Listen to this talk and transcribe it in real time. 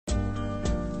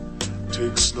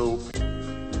Takes no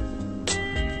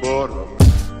butter.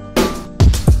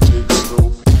 Takes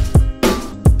no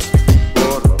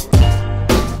butter.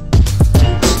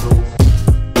 Takes no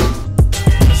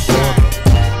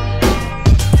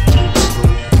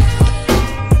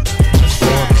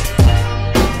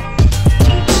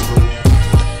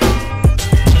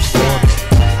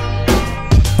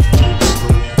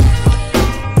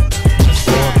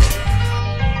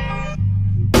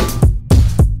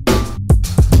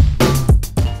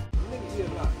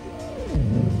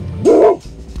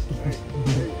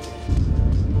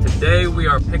Today we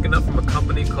are picking up from a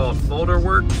company called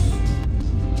Folderworks.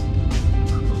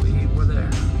 I believe we're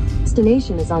there.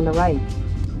 Destination is on the right.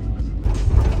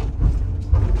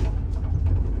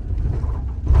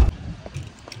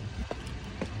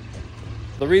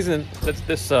 The reason that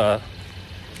this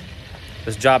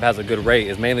job has a good rate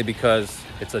is mainly because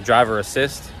it's a driver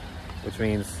assist, which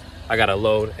means I gotta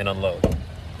load and unload.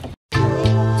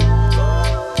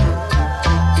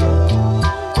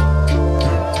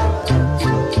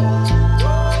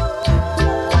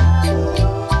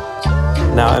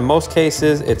 Now, in most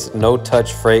cases, it's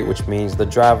no-touch freight, which means the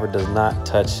driver does not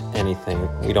touch anything.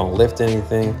 We don't lift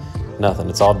anything, nothing.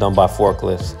 It's all done by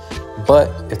forklifts. But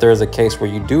if there is a case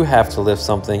where you do have to lift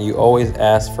something, you always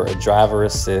ask for a driver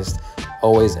assist,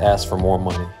 always ask for more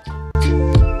money. We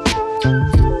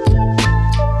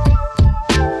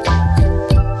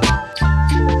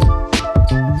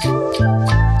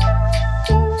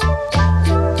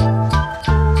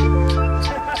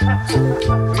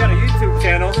got a YouTube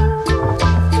channel.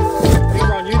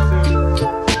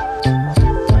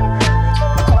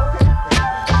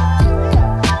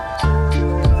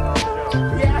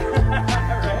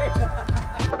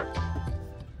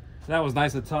 That was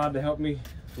nice of Todd to help me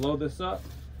load this up.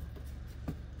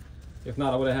 If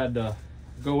not, I would have had to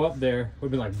go up there. It would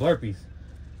have been like burpees.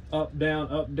 Up,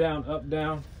 down, up, down, up,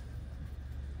 down.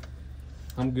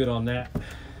 I'm good on that.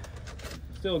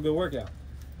 Still a good workout.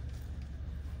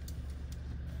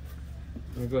 I'm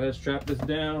gonna go ahead and strap this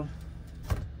down.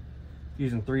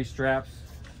 Using 3 straps.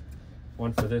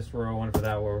 One for this row, one for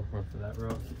that row, one for that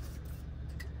row.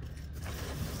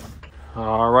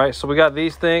 All right, so we got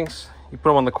these things. You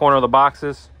put them on the corner of the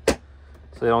boxes so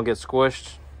they don't get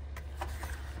squished.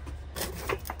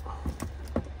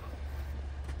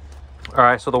 All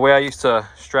right, so the way I used to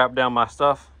strap down my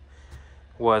stuff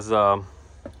was I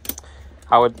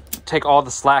would take all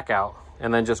the slack out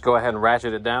and then just go ahead and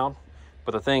ratchet it down.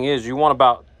 But the thing is, you want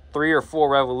about 3 or 4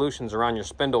 revolutions around your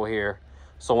spindle here.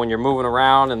 So when you're moving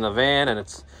around in the van and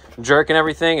it's jerking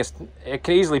everything, it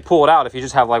can easily pull it out if you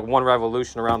just have like 1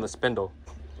 revolution around the spindle.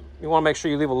 You want to make sure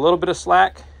you leave a little bit of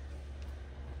slack,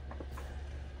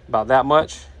 about that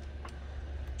much,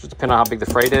 just depending on how big the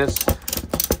freight is.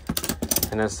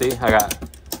 And then see, I got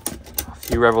a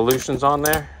few revolutions on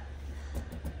there.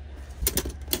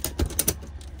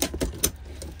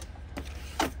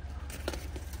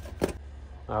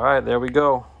 All right, there we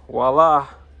go. Voila.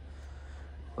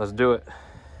 Let's do it.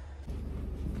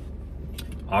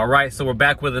 All right, so we're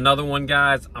back with another one,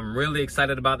 guys. I'm really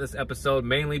excited about this episode,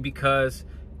 mainly because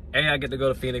I get to go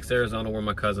to Phoenix, Arizona, where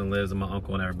my cousin lives and my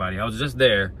uncle and everybody. I was just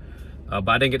there, but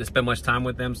I didn't get to spend much time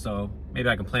with them, so maybe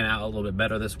I can plan it out a little bit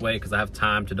better this way because I have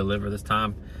time to deliver this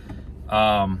time.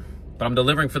 But I'm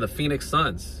delivering for the Phoenix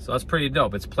Suns, so that's pretty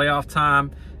dope. It's playoff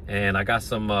time, and I got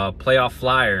some playoff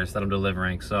flyers that I'm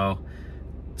delivering. So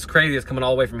it's crazy. It's coming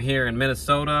all the way from here in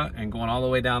Minnesota and going all the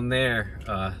way down there,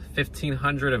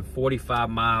 1,545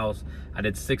 miles. I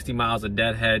did 60 miles of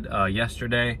deadhead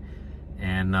yesterday,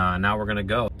 and now we're gonna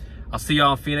go. I'll see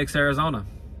y'all in Phoenix, Arizona.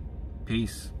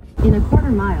 Peace. In a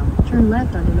 ¼ mile, turn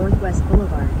left onto Northwest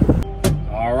Boulevard.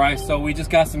 All right, so we just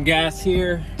got some gas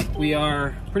here. We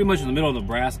are pretty much in the middle of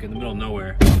Nebraska, in the middle of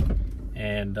nowhere.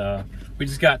 And we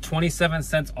just got 27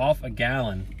 cents off a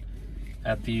gallon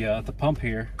at the pump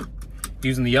here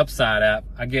using the Upside app.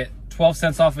 I get 12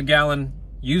 cents off a gallon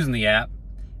using the app.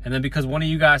 And then because one of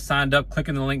you guys signed up,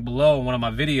 clicking the link below in one of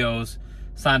my videos,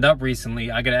 signed up recently,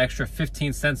 I get an extra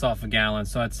 15 cents off a gallon.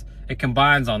 So it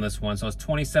combines on this one. So it's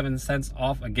 27 cents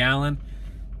off a gallon.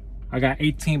 I got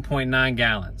 18.9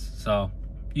 gallons. So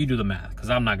you do the math, because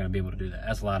I'm not going to be able to do that.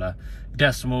 That's a lot of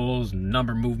decimals,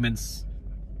 number movements.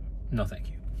 No, thank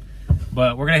you.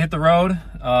 But we're going to hit the road.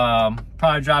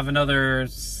 Probably drive another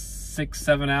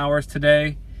 6-7 hours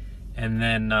today. And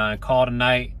then call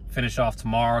tonight. Finish off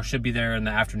tomorrow. Should be there in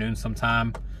the afternoon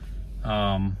sometime.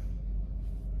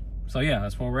 So yeah,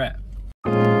 that's where we're at.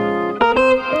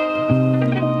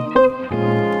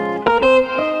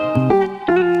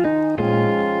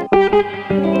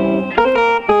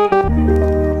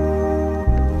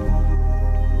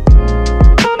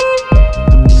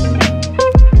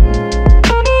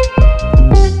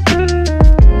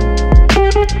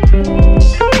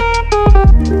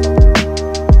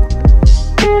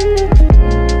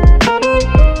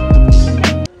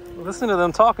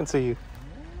 talking to you.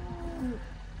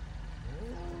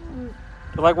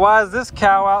 They're like, why is this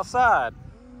cow outside?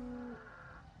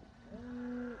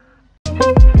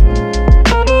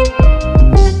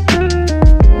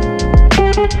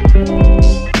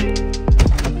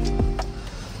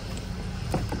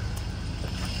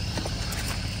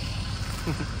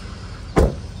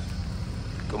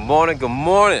 Good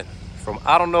morning from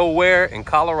I don't know where in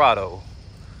Colorado.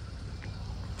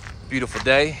 Beautiful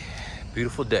day,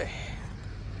 beautiful day.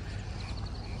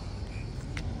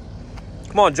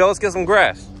 Come on, Joe, let's get some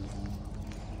grass.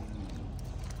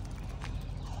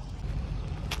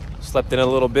 Slept in a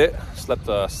little bit, slept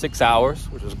 6 hours,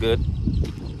 which was good.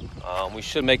 We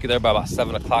should make it there by about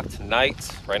 7 o'clock tonight.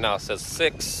 Right now it says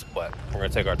 6, but we're gonna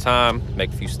take our time,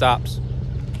 make a few stops.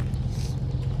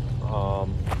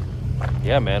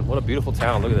 Yeah, man, what a beautiful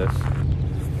town. Look at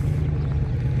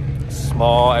this.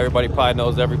 Small, everybody probably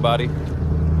knows everybody.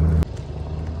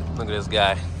 Look at this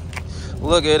guy.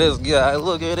 Look at this guy,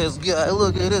 look at this guy,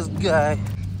 look at this guy.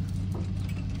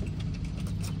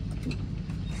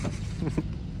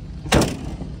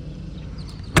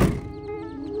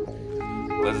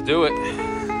 Let's do it.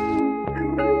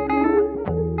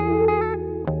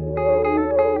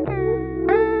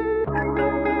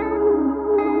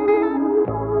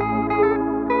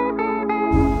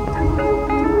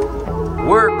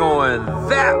 We're going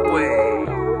that way.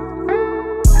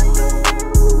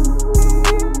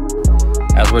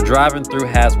 As we're driving through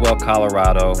Haswell,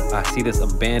 Colorado, I see this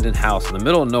abandoned house in the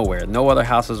middle of nowhere. No other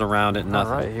houses around it,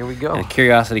 nothing. All right, here we go. And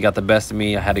curiosity got the best of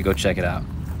me. I had to go check it out.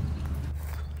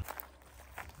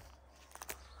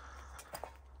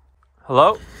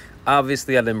 Hello?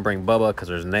 Obviously, I didn't bring Bubba because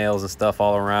there's nails and stuff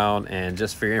all around. And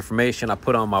just for your information, I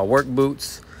put on my work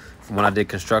boots from when I did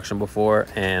construction before,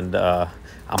 and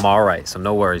I'm all right, so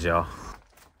no worries, y'all.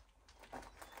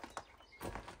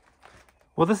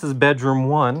 Well, this is bedroom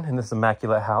 1 in this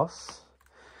immaculate house.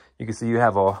 You can see you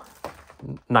have a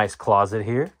nice closet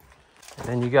here. And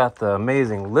then you got the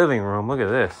amazing living room. Look at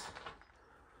this.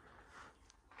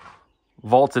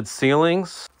 Vaulted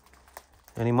ceilings.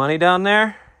 Any money down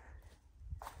there?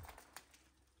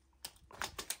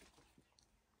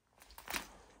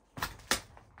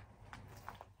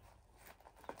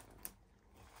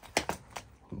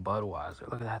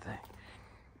 Budweiser, look at that thing.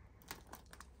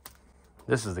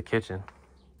 This is the kitchen.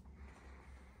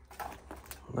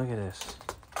 Look at this.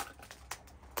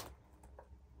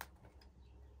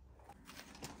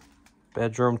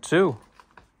 Bedroom 2.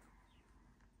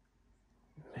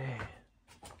 Man.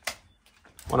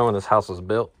 Wonder when this house was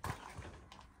built.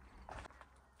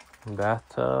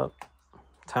 Bathtub.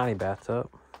 Tiny bathtub.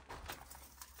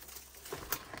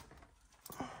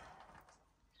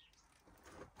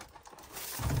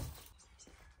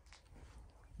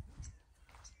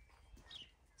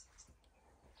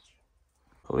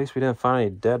 At least we didn't find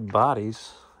any dead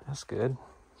bodies. That's good.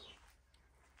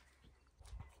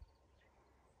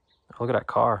 Look at that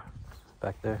car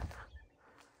back there.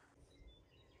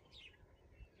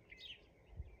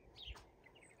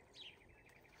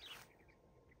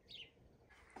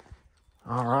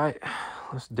 All right,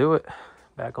 let's do it.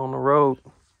 Back on the road.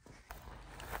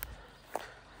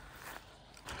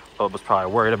 Bubba's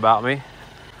probably worried about me.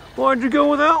 Why'd you go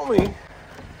without me?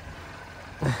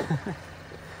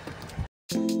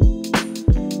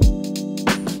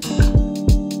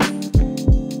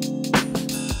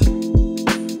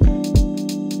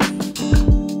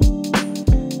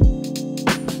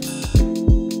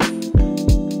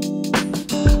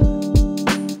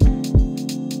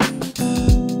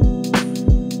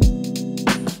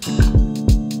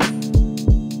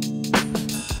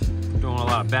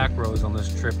 Back roads on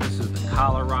this trip. This is the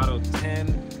Colorado 10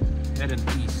 heading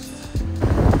east.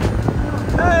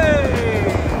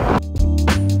 Hey!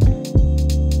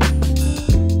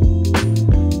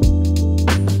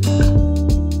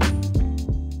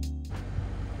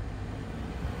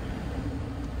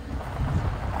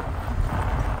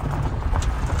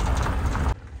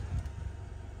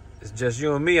 It's just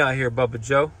you and me out here, Bubba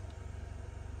Joe.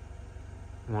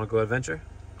 You want to go adventure?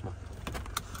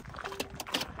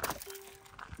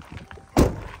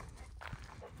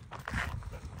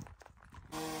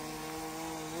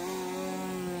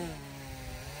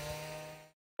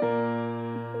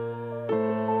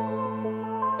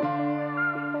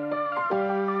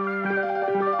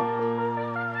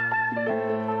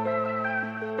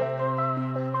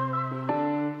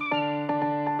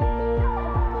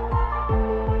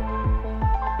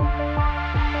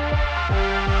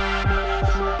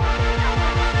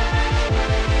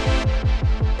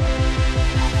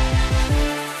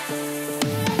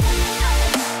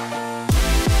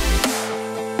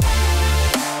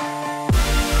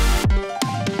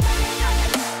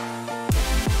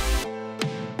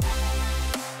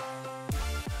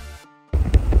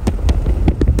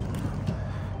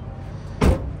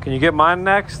 Can you get mine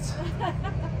next?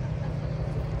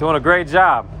 Doing a great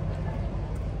job.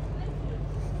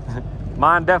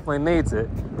 Mine definitely needs it.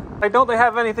 Like, don't they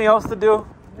have anything else to do?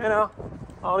 You know,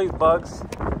 all these bugs.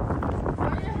 Well,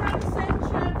 you have a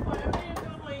safe trip, whatever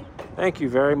you're doing. Thank you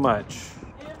very much.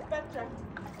 You betcha.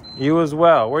 You as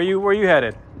well. Where you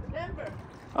headed? Denver.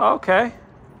 Oh, okay,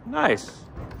 nice.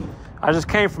 I just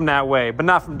came from that way, but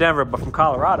not from Denver, but from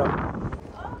Colorado.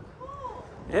 Oh, cool.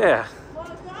 Yeah. Well,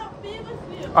 God be with you.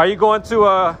 Are you going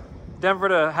to Denver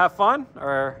to have fun,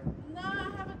 or? No,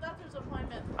 I have a doctor's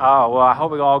appointment. Oh, well, I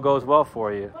hope it all goes well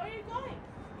for you. Where are you going?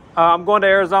 I'm going to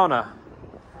Arizona.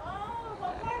 Oh,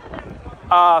 what part of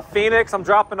Arizona? Phoenix. I'm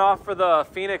dropping off for the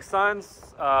Phoenix Suns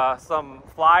some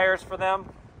flyers for them.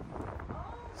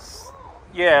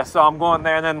 Yeah, so I'm going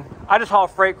there, and then I just haul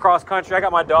freight cross country. I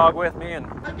got my dog with me, and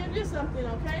I'll give you something,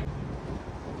 okay?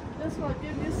 This will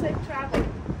give you safe travel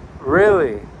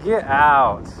really, get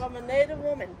out. from a Native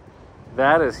woman.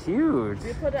 That is huge.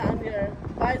 You put it on your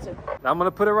visor. I'm gonna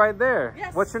put it right there.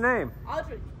 Yes. What's your name?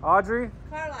 Audrey Audrey.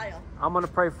 Carlisle. I'm gonna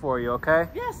pray for you, okay?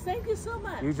 Yes, thank you so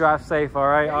much. You drive safe, all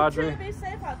right, You Audrey? too, be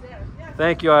safe out there. Yes.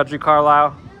 Thank you, Audrey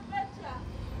Carlisle. You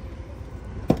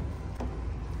betcha.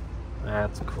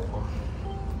 That's cool.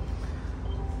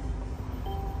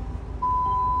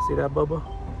 See that, Bubba?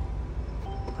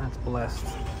 That's blessed.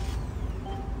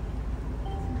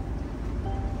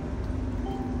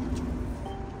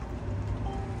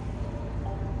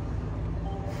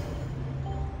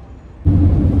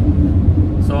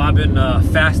 So I've been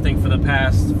fasting for the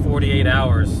past 48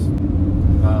 hours.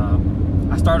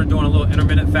 I started doing a little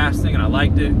intermittent fasting and I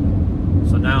liked it.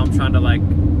 So now I'm trying to like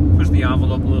push the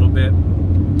envelope a little bit.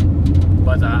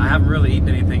 But I haven't really eaten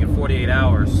anything in 48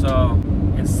 hours. So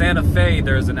in Santa Fe,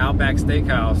 there's an Outback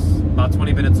Steakhouse about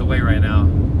 20 minutes away right now.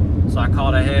 So I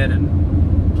called ahead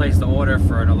and placed the order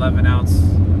for an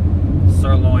 11-ounce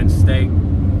sirloin steak,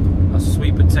 a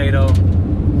sweet potato,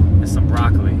 and some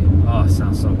broccoli. Oh, it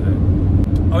sounds so good.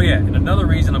 Oh yeah, and another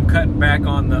reason I'm cutting back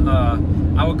on the,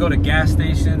 I would go to gas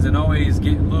stations and always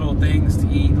get little things to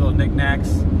eat, little knickknacks,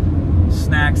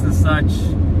 snacks and such.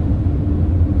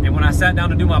 And when I sat down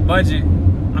to do my budget,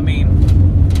 I mean,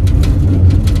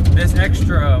 this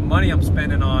extra money I'm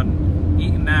spending on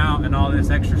eating out and all this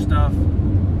extra stuff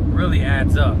really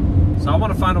adds up. So I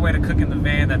want to find a way to cook in the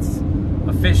van that's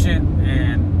efficient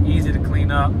and easy to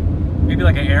clean up. Maybe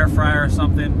like an air fryer or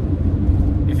something.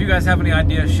 If you guys have any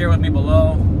ideas, share with me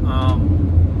below.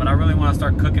 But I really want to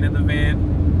start cooking in the van.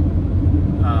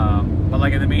 But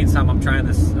like in the meantime, I'm trying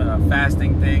this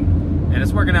fasting thing, and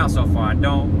it's working out so far. I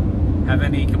don't have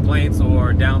any complaints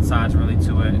or downsides really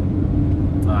to it.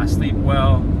 I sleep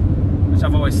well, which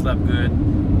I've always slept good.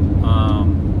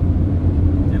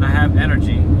 And I have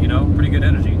energy, you know, pretty good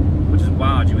energy, which is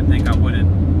wild. You would think I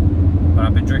wouldn't. But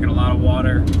I've been drinking a lot of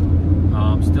water.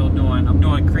 I'm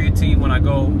doing creatine when I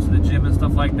go to the gym and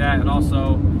stuff like that, and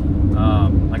also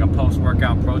like a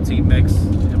post-workout protein mix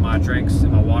in my drinks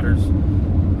and my waters.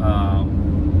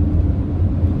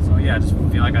 So yeah, I just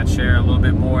feel like I'd share a little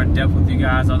bit more in depth with you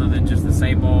guys, other than just the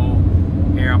same old,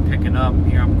 here I'm picking up,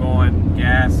 here I'm going,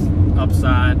 gas,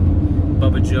 upside,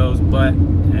 Bubba Joe's butt,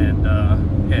 and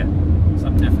yeah,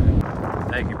 something different.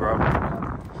 Thank you, bro.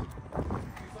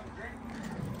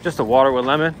 Just a water with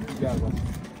lemon?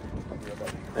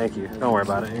 Thank you. Don't worry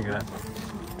about it. You're good.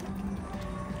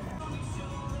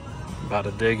 About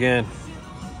to dig in.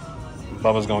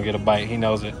 Bubba's gonna get a bite. He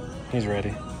knows it. He's ready.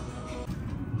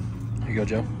 Here you go,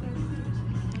 Joe.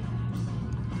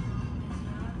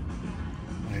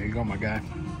 There you go, my guy.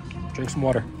 Drink some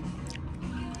water.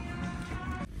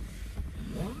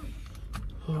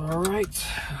 All right.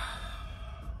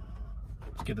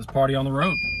 Let's get this party on the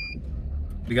road.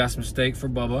 We got some steak for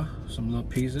Bubba. Some little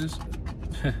pieces.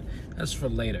 That's for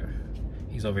later.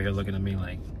 He's over here looking at me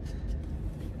like,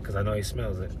 because I know he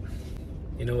smells it.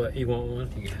 You know what? You want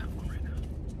one? You can have one right now.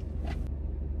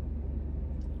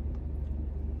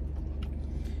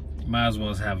 You might as well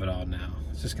just have it all now.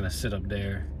 It's just gonna sit up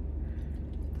there.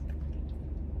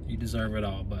 You deserve it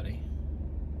all, buddy.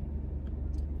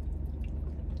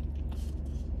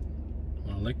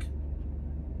 Want a lick?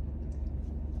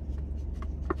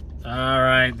 All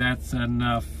right, that's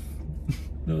enough.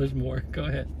 No, there's more. Go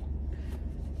ahead.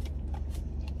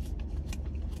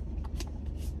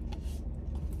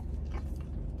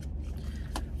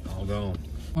 All gone.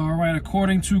 All right,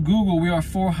 according to Google, we are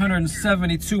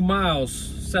 472 miles,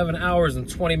 7 hours and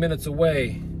 20 minutes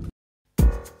away.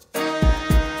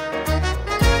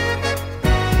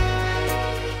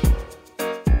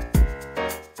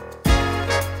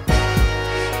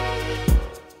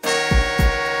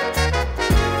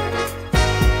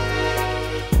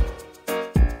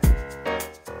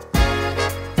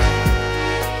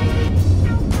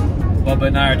 Bubba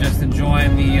and I are just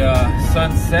enjoying the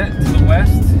sunset to the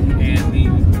west and the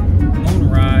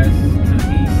moonrise to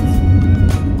the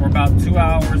east. We're about 2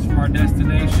 hours from our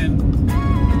destination.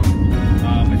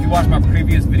 If you watched my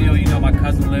previous video, you know my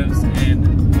cousin lives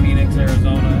in Phoenix,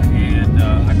 Arizona, and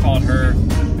I called her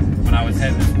when I was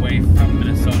heading this way from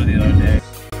Minnesota the other day.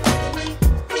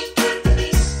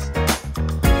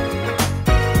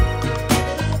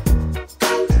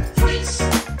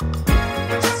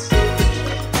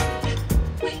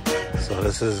 So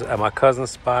this is at my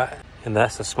cousin's spot, and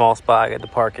that's a small spot I get to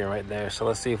park in right there. So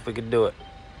let's see if we can do it.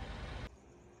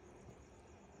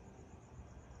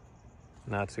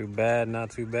 Not too bad,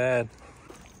 not too bad.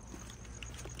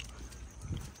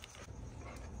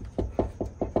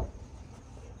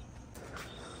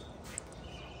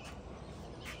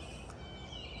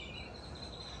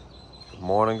 Good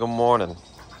morning, good morning.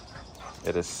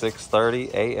 It is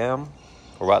 6:30 a.m.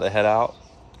 We're about to head out.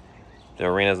 The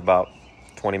arena's about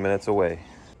 20 minutes away.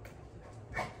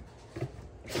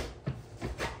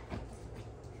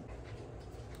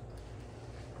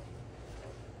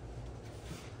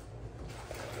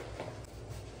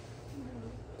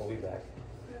 We'll be back.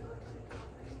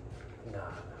 Nah, I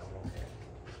won't.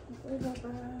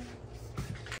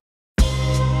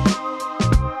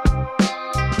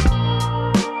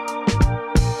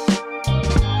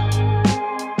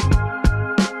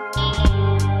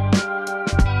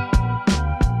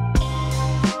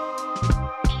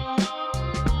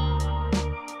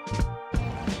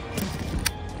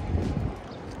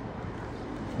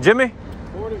 Jimmy?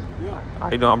 Morning. Yeah. How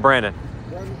you doing? I'm Brandon.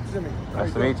 Jimmy.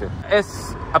 Nice to meet you.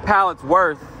 It's a pallet's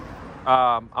worth.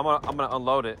 I'm gonna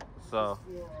unload it. So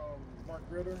For Mark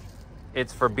Ritter.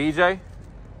 it's for BJ. BJ.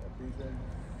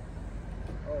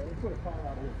 All right, let's put a car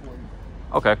out here for you.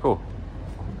 Okay, cool.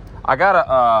 I got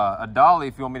a dolly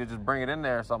if you want me to just bring it in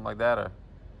there or something like that, or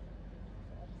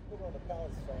Put it on the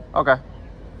pallet side. okay.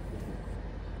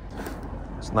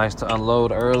 It's nice to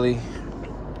unload early,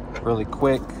 really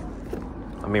quick.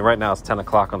 I mean, right now it's 10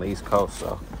 o'clock on the East Coast,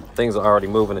 so things are already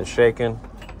moving and shaking.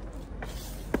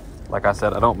 Like I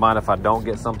said, I don't mind if I don't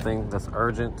get something that's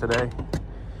urgent today,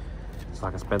 so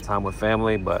I can spend time with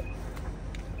family, but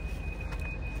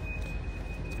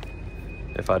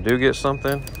if I do get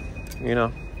something, you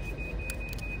know,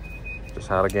 just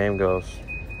how the game goes.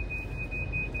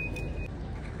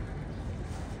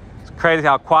 It's crazy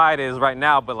how quiet it is right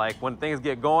now, but like when things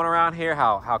get going around here,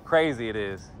 how crazy it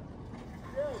is.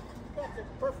 Yeah, you got the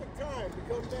perfect time to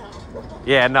come down.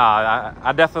 Yeah, no,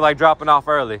 I definitely like dropping off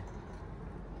early.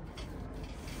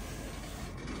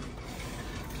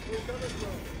 Where you coming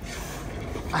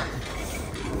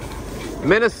from?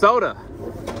 Minnesota.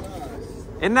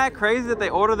 Isn't that crazy that they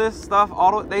order this stuff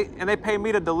and they pay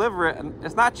me to deliver it, and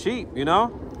it's not cheap, you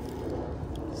know?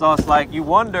 So it's like you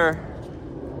wonder,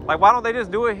 like, why don't they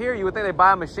just do it here? You would think they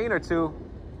buy a machine or two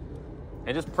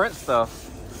and just print stuff,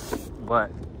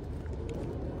 but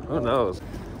who knows?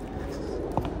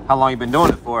 How long you been doing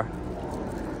it for?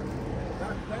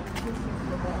 That business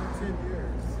for about 10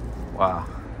 years. Wow.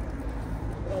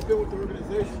 But I've been with the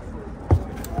organization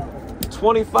for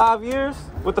 25 years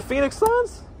with the Phoenix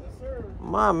Suns? Yes, sir.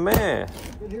 My man.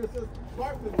 Been here since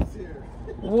Barkley was here.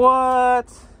 What?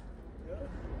 Yeah.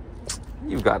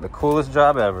 You've got the coolest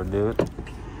job ever, dude.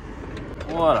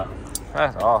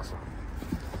 That's awesome.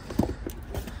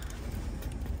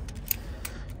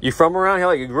 You from around here?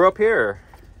 Like you grew up here?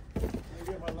 I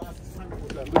get my last assignment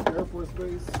with that Luke Air Force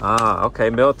Base. Ah, okay.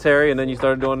 Military, and then you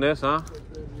started doing this, huh? And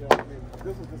then, yeah, I mean,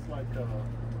 this was just like a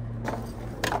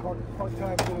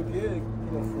part-time little gig,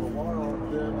 you know, for a while.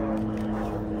 Then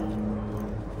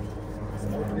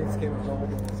some openings came along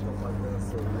and stuff like that.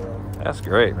 So yeah. That's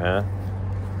great, man.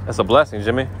 That's a blessing,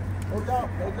 Jimmy. No doubt,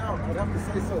 no doubt. I'd have to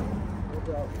say so. No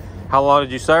doubt. How long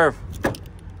did you serve?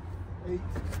 8.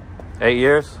 8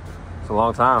 years? It's a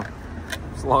long time.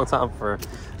 It's a long time for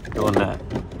doing that.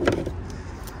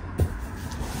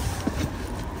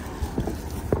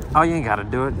 Oh, you ain't got to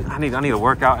do it. I need a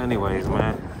workout anyways,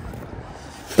 man.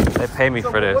 They pay me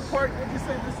So for this. what part did you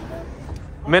say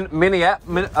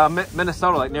Michigan?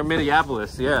 Minnesota, like near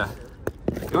Minneapolis, yeah.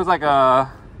 It was like a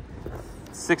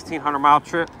 1,600-mile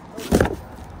trip.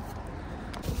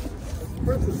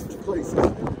 Prince's place, isn't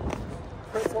it?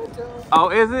 Prince Hotel? Oh,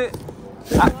 is it?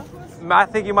 I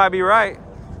think you might be right.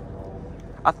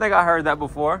 I think I heard that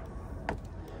before.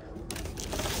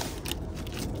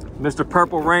 Mr.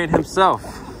 Purple Rain himself.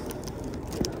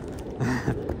 My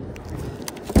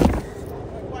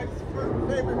wife's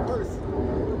favorite person.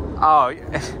 Oh,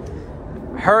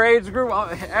 her age group,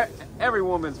 every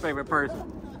woman's favorite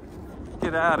person.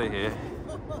 Get out of here.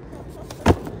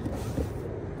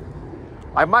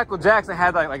 Like Michael Jackson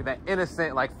had like that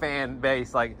innocent like fan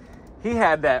base. Like he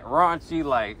had that raunchy,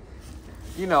 like,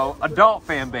 you know, adult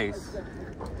fan base.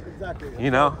 Exactly.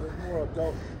 You know? More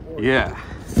adult. Yeah.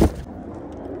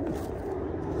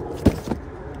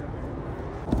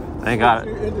 Thank God.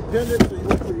 You're independent, so you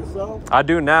work for yourself? I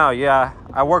do now, yeah.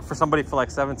 I worked for somebody for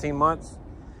like 17 months.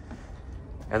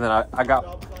 And then I got...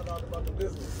 I'll find out about the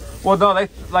business. Well, no,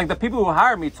 like the people who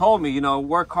hired me told me, you know,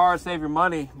 work hard, save your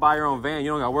money, buy your own van. You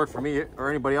don't got to work for me or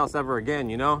anybody else ever again,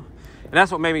 you know? And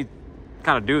that's what made me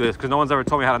kind of do this, because no one's ever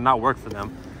told me how to not work for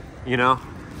them, you know?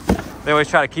 They always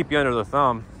try to keep you under the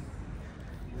thumb.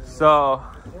 So,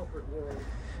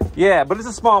 yeah, but it's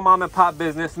a small mom and pop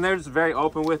business, and they're just very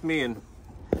open with me, and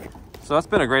so that's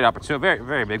been a great opportunity, very,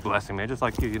 very big blessing, man. Just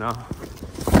like you know,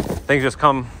 things just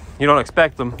come, you don't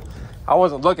expect them. I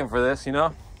wasn't looking for this, you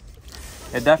know.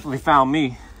 It definitely found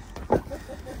me. But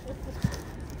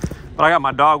I got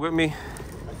my dog with me.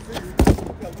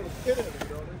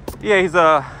 Yeah, he's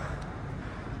a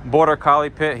border collie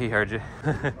pit. He heard you.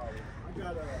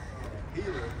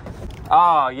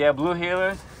 Oh, yeah, blue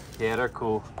healers. Yeah, they're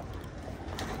cool.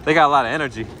 They got a lot of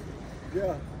energy.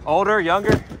 Yeah. Older,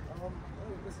 younger? He's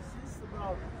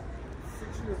about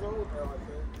 6 years old now, I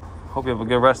think. Hope you have a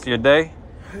good rest of your day.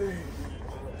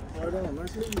 Right on.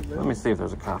 Nice meeting you, man. Let me see if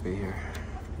there's a copy here.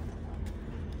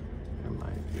 There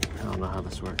might be. I don't know how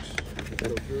this works.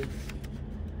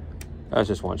 That's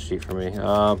just one sheet for me.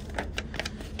 Here,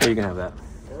 you can have that.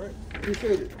 All right.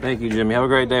 Appreciate it. Thank you, Jimmy. Have a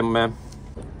great day, my man.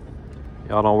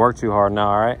 Y'all don't work too hard now,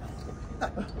 all right?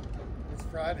 It's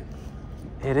Friday.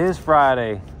 It is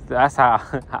Friday. That's how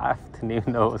I didn't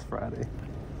even know it was Friday.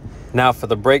 Now for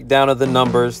the breakdown of the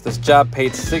numbers, this job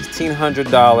paid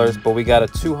 $1,600, but we got a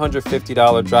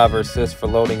 $250 driver assist for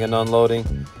loading and unloading,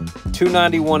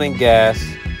 $291 in gas,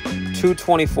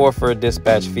 $224 for a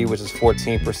dispatch fee, which is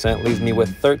 14%, leaves me with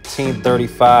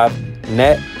 $1,335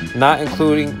 net, not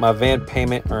including my van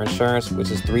payment or insurance,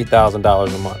 which is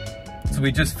 $3,000 a month. So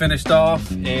we just finished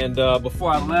off, and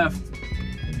before I left,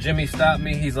 Jimmy stopped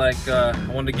me. He's like, I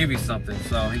wanted to give you something.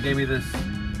 So he gave me this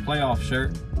playoff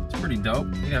shirt. It's pretty dope.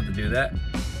 You didn't have to do that.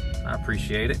 I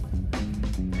appreciate it.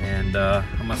 And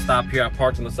I'm gonna stop here. I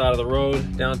parked on the side of the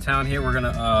road downtown here. We're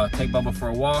gonna take Bubba for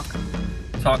a walk,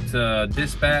 talk to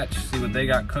dispatch, see what they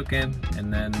got cooking,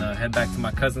 and then head back to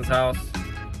my cousin's house,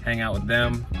 hang out with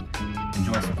them,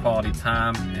 enjoy some quality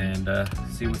time, and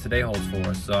see what today holds for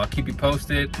us. So I'll keep you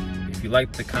posted. If you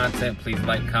like the content, please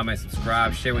like, comment,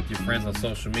 subscribe, share with your friends on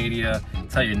social media,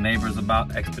 tell your neighbors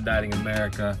about Expediting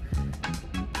America.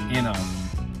 You know,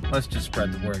 let's just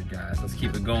spread the word, guys. Let's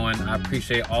keep it going. I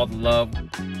appreciate all the love.